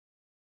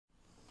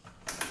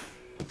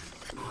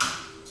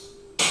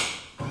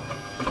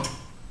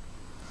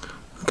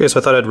Okay, so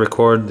I thought I'd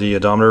record the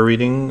odometer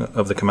reading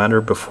of the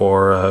Commander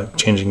before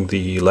changing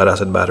the lead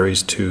acid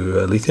batteries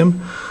to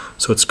lithium.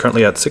 So it's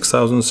currently at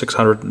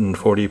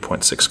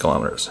 6,640.6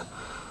 kilometers.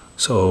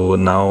 So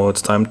now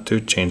it's time to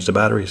change the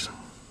batteries.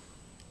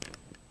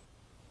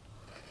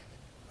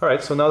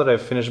 Alright, so now that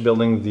I've finished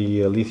building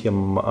the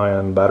lithium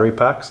ion battery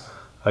packs,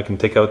 I can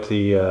take out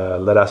the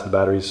lead acid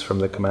batteries from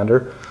the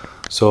Commander.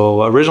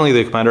 So originally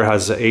the Commander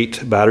has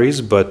 8 batteries,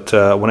 but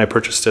when I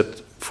purchased it,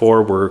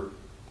 4 were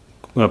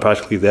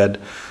practically dead.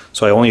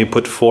 So I only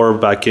put 4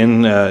 back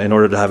in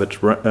order to have it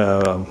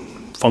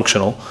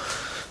functional.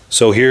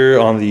 So here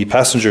on the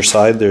passenger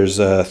side, there's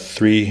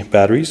 3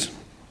 batteries.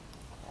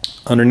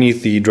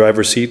 Underneath the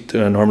driver's seat,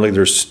 normally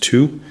there's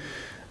 2,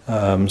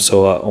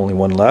 so only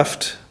 1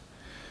 left.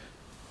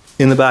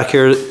 In the back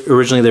here,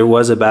 originally there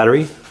was a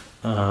battery.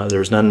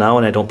 There's none now,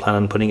 and I don't plan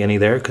on putting any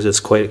there because it's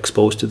quite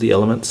exposed to the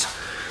elements.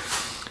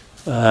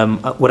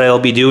 What I'll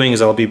be doing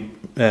is I'll be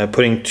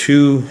putting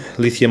 2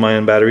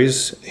 lithium-ion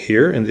batteries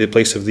here in the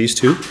place of these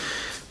 2.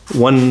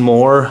 One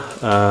more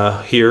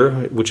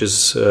here, which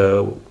is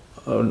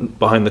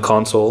behind the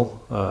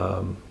console.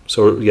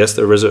 So yes,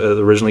 there was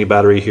originally a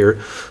battery here,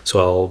 so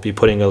I'll be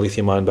putting a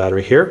lithium-ion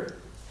battery here.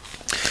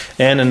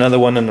 And another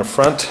one in the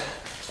front.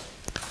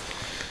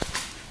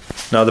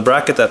 Now the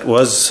bracket that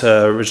was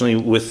originally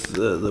with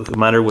the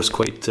Commander was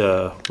quite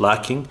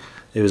lacking.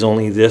 It was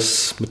only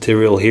this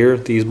material here,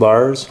 these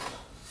bars,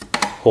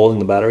 holding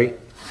the battery.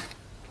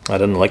 I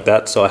didn't like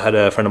that, so I had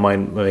a friend of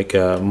mine make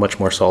a much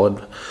more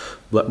solid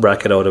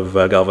bracket out of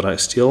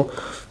galvanized steel.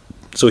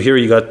 So here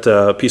you got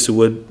a piece of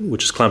wood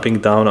which is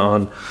clamping down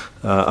on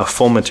a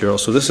foam material.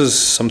 So this is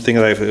something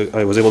that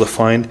I was able to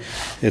find.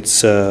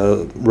 It's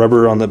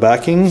rubber on the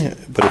backing,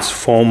 but it's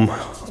foam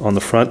on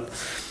the front.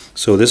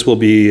 So this will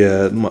be,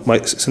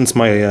 since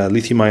my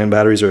lithium-ion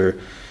batteries are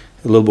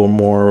a little bit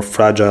more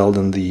fragile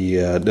than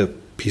the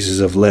pieces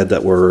of lead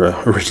that were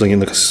originally in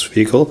this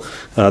vehicle,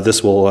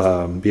 this will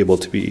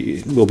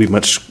be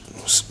much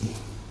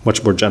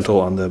more gentle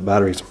on the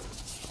batteries.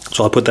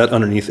 So I'll put that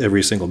underneath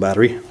every single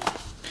battery.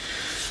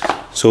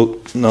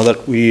 So now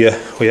that we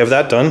have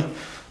that done,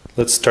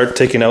 let's start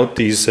taking out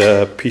these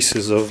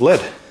pieces of lead.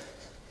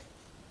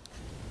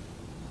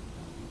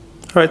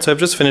 Alright, so I've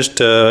just finished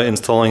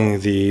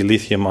installing the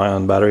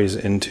lithium-ion batteries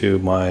into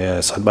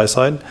my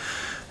side-by-side.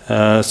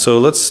 So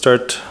let's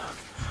start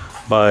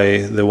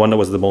by the one that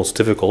was the most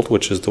difficult,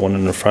 which is the one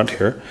in the front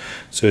here.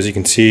 So as you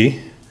can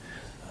see,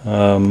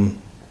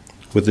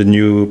 with the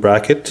new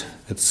bracket,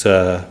 it's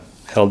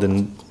held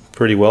in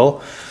pretty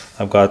well.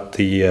 I've got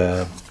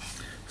the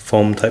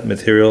foam type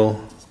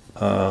material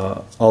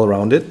all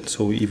around it,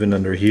 so even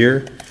under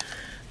here,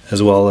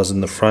 as well as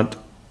in the front.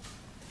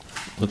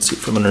 Let's see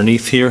from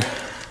underneath here.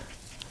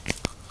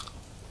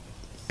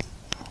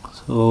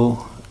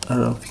 So I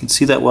don't know if you can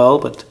see that well,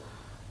 but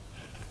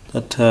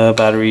that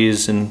battery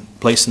is in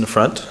place in the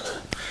front.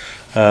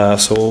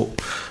 So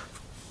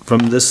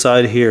from this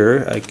side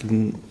here, I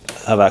can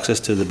have access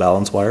to the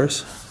balance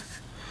wires.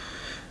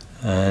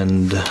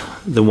 And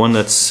the one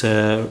that's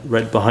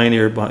right behind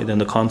here, in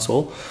the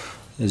console,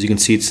 as you can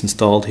see, it's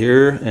installed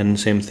here. And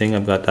same thing,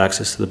 I've got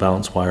access to the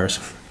balance wires.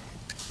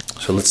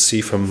 So let's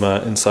see from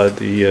inside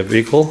the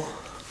vehicle.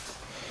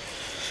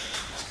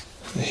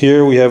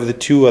 Here we have the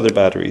 2 other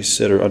batteries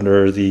that are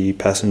under the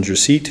passenger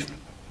seat.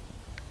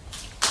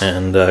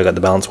 And I got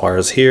the balance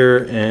wires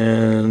here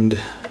and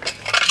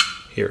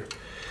here.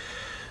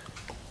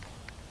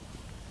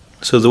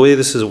 So the way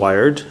this is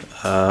wired,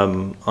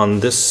 on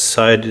this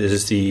side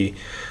is the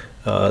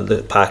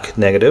pack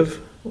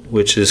negative,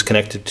 which is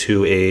connected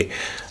to a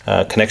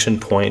connection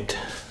point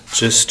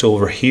just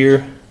over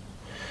here.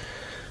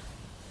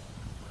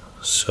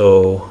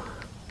 So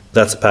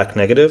that's the pack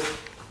negative.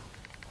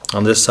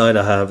 On this side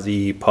I have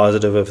the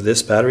positive of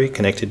this battery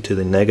connected to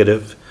the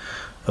negative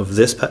of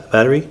this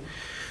battery.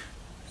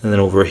 And then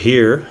over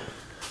here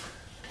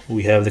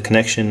we have the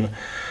connection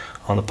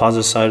on the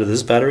positive side of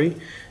this battery.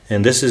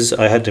 And this is,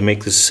 I had to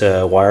make this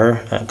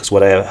wire because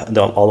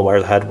all the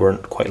wires I had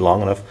weren't quite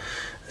long enough.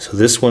 So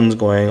this one's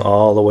going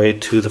all the way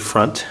to the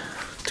front,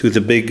 to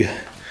the big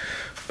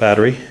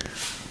battery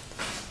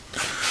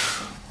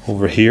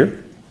over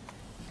here.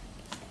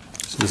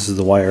 So this is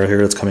the wire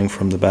here that's coming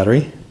from the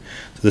battery.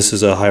 So this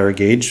is a higher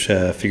gauge.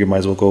 Figure might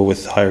as well go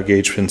with higher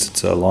gauge since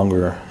it's a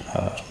longer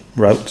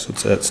route.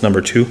 So it's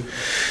number 2.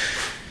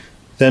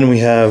 Then we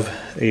have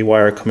a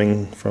wire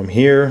coming from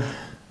here,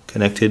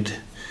 connected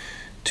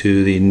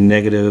to the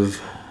negative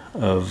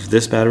of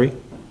this battery.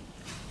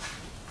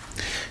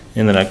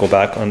 And then I go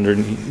back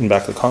underneath and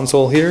back the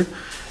console here,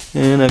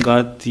 and I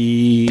got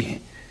the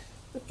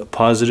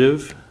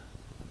positive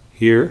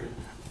here,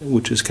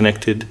 which is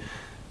connected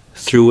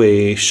through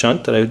a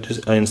shunt that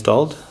I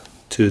installed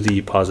to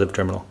the positive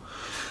terminal.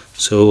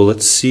 So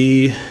let's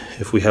see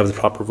if we have the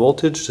proper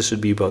voltage. This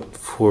should be about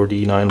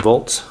 49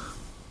 volts.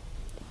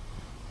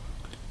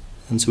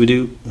 And so we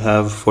do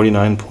have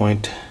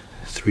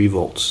 49.3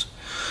 volts.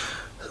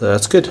 So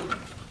that's good.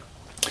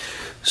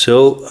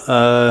 So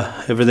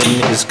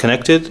everything is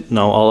connected.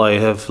 Now all I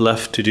have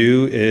left to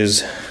do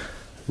is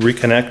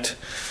reconnect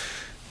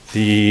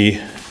the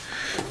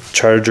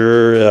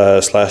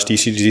charger slash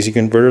DC to DC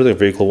converter. The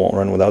vehicle won't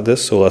run without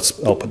this, so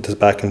I'll put this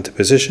back into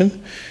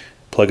position,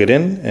 plug it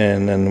in,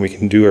 and then we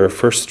can do our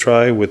first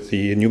try with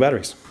the new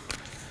batteries.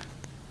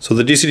 So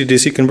the DC to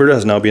DC converter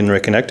has now been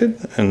reconnected,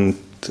 and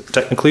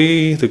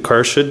technically the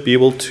car should be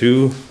able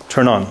to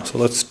turn on. So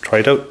let's try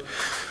it out.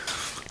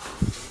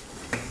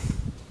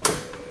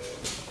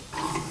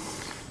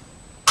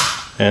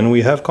 And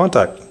we have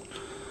contact.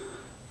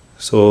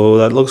 So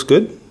that looks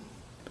good.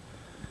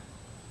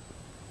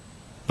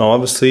 Now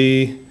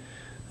obviously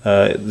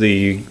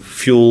the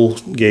fuel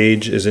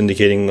gauge is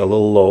indicating a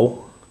little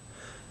low,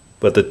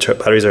 but the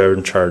batteries are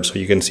in charge. So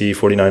you can see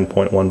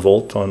 49.1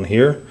 volt on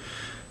here.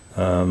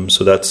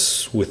 So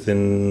that's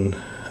within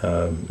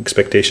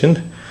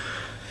expectation.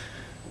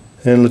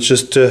 And let's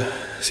just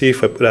see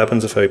what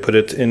happens if I put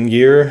it in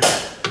gear.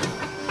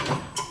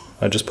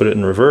 I just put it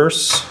in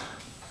reverse.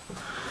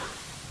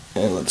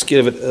 And let's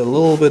give it a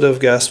little bit of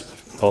gas,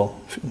 well,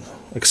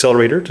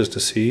 accelerator, just to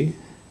see.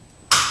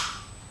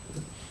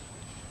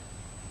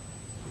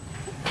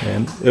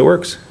 And it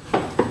works.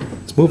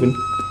 It's moving.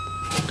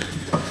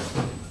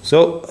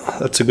 So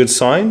that's a good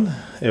sign.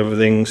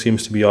 Everything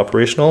seems to be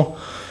operational.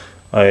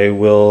 I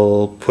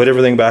will put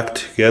everything back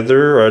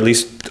together, or at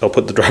least I'll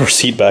put the driver's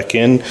seat back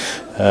in,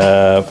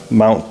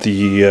 mount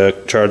the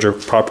charger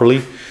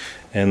properly,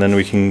 and then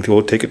we can go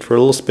take it for a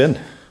little spin.